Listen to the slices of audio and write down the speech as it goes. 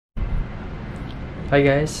Hi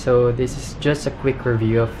guys, so this is just a quick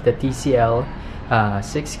review of the TCL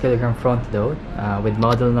 6kg front load with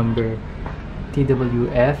model number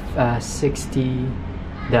TWF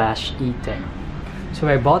 60-E10. So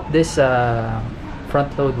I bought this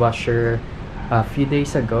front load washer a few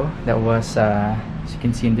days ago. That was, as you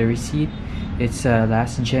can see in the receipt, it's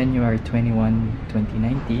last January 21,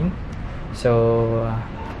 2019. So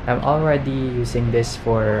I'm already using this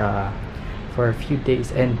for a few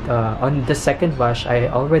days, and on the second wash I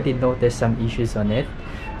already noticed some issues on it.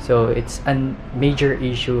 So it's a major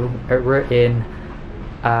issue wherein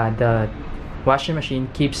the washing machine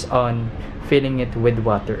keeps on filling it with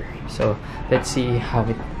water. So let's see how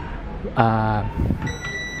it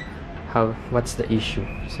what's the issue.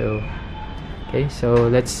 So okay, so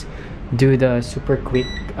let's do the super quick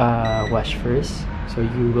wash first, so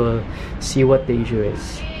you will see what the issue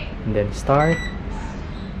is, and then start.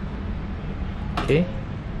 Okay,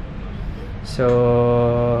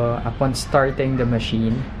 so upon starting the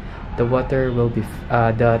machine, the water will be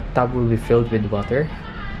the tub will be filled with water.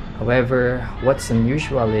 However, what's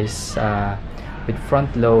unusual is with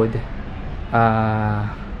front load,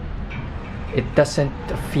 it doesn't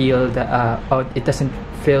fill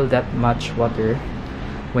that much water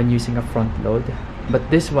when using a front load. But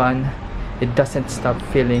this one, it doesn't stop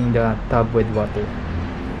filling the tub with water.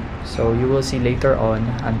 So you will see later on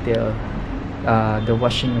until the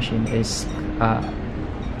washing machine is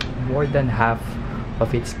more than half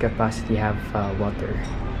of its capacity have water.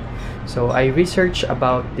 So I researched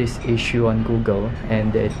about this issue on Google,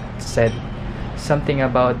 and it said something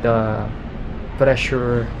about the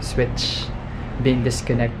pressure switch being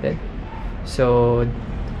disconnected. So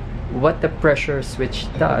what the pressure switch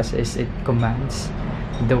does is it commands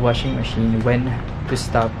the washing machine when to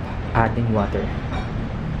stop adding water.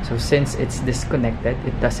 So since it's disconnected,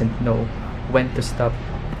 it doesn't know when to stop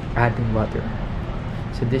adding water.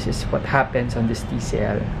 So this is what happens on this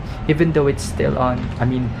TCL, even though it's still on,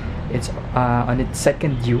 it's on its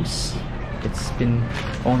second use. It's been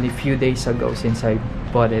only a few days ago since I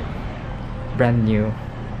bought it brand new.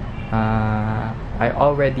 I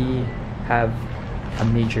already have a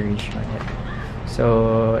major issue on it.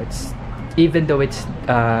 So it's, even though it's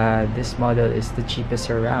this model is the cheapest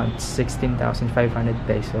around, 16,500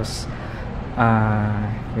 pesos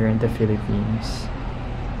here in the Philippines.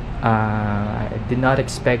 I did not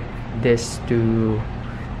expect this to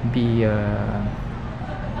be to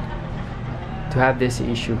have this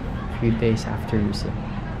issue a few days after using.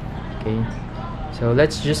 Okay, so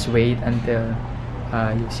let's just wait until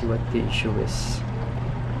you see what the issue is.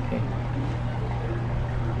 Okay,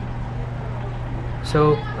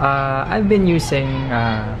 so I've been using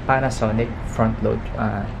Panasonic front load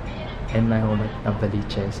in my home at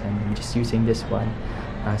Novaliches, and I'm just using this one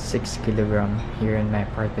 6kg here in my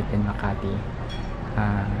apartment in Makati.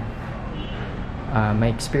 My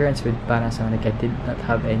experience with Panasonic, I did not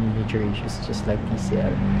have any major issues, just like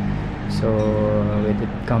TCL. So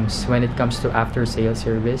when it comes to after sale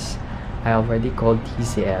service, I already called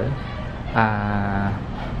TCL,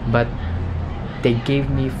 but they gave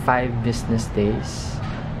me 5 business days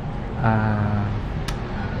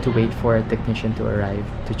to wait for a technician to arrive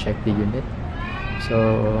to check the unit.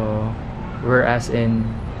 So whereas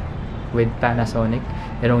with Panasonic,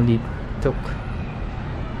 it only took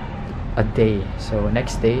a day. So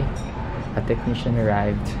next day, a technician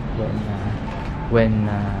arrived when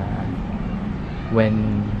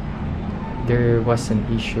there was an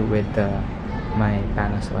issue with my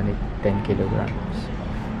Panasonic 10 kilograms.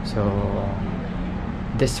 So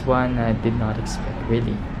this one I did not expect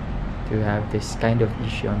really to have this kind of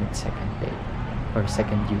issue on its second day or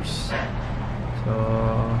second use. So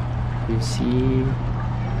you see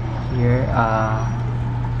here,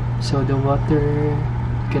 so the water,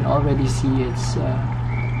 you can already see it's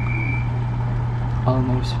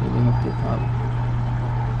almost filling up the tub.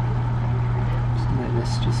 So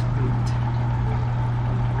let's just wait.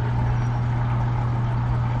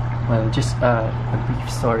 Well, just a brief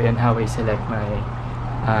story on how I select my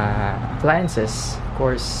appliances. Of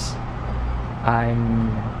course,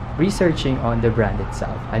 I'm researching on the brand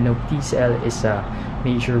itself. I know TCL is a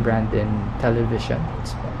major brand in television.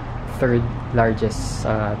 It's the 3rd largest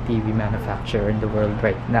TV manufacturer in the world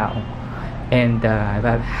right now, and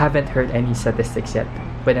I haven't heard any statistics yet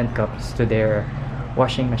when it comes to their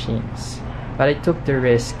washing machines. But I took the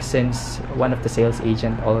risk since one of the sales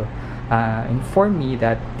agent informed me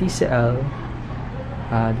that TCL,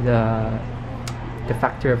 the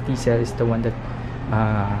factory of TCL is the one that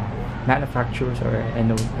manufactures, or I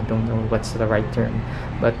don't know what's the right term,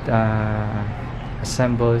 but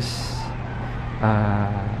assembles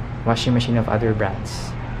washing machine of other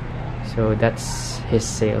brands. So that's his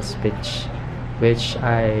sales pitch, which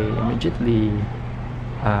I immediately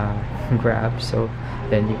grab. So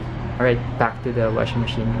then alright, back to the washing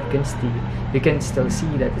machine. You can still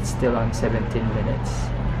see that it's still on 17 minutes,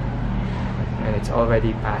 and it's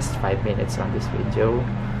already past 5 minutes on this video.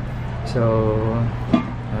 So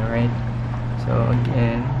alright, so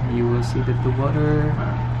again you will see that the water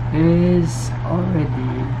is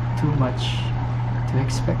already too much to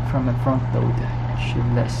expect from a front load.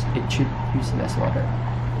 It should use less water.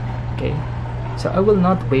 Okay, so I will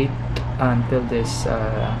not wait until this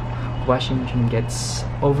washing machine gets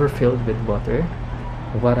overfilled with water.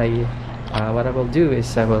 What I will do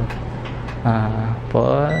is I will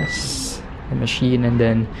pause the machine and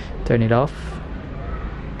then turn it off.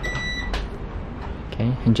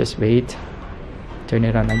 Okay, and just wait. Turn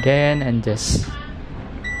it on again and just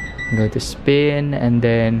go to spin, and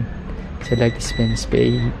then select the spin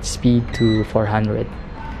speed to 400,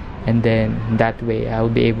 and then that way I'll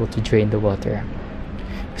be able to drain the water.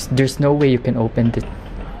 There's no way you can open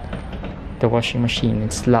the washing machine.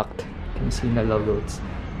 It's locked. You can see in the logo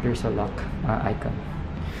there's a lock icon.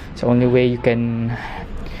 So only way you can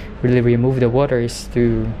really remove the water is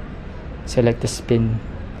to select the spin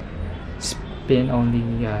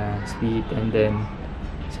only speed, and then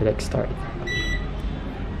select start.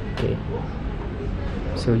 Okay,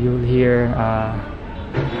 so you'll hear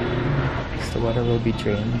the water will be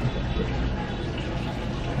drained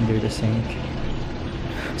under the sink.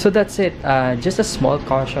 So that's it. Just a small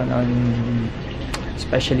caution on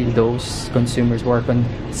especially those consumers who are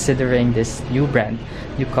considering this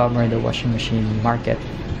newcomer in the washing machine market,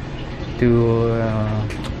 to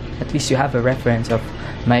at least you have a reference of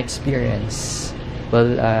my experience.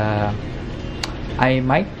 Well, I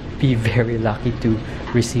might be very lucky to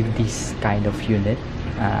receive this kind of unit,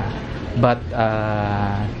 but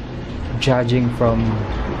judging from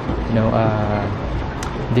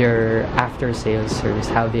their after sales service,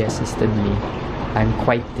 how they assisted me, I'm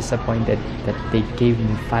quite disappointed that they gave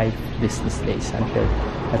me 5 business days until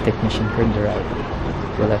a technician could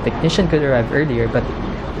arrive. Well, a technician could arrive earlier, but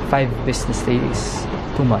 5 business days is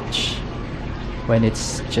too much when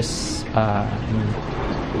it's just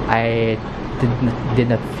I did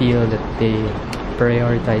not feel that they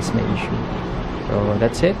prioritized my issue. So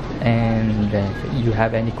that's it. And if you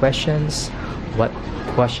have any questions, what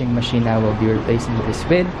washing machine I will be replacing this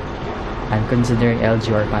with, I'm considering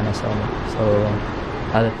LG or Panasonic. So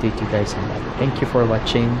I'll update you guys on that. Thank you for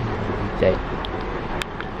watching. Have a good day.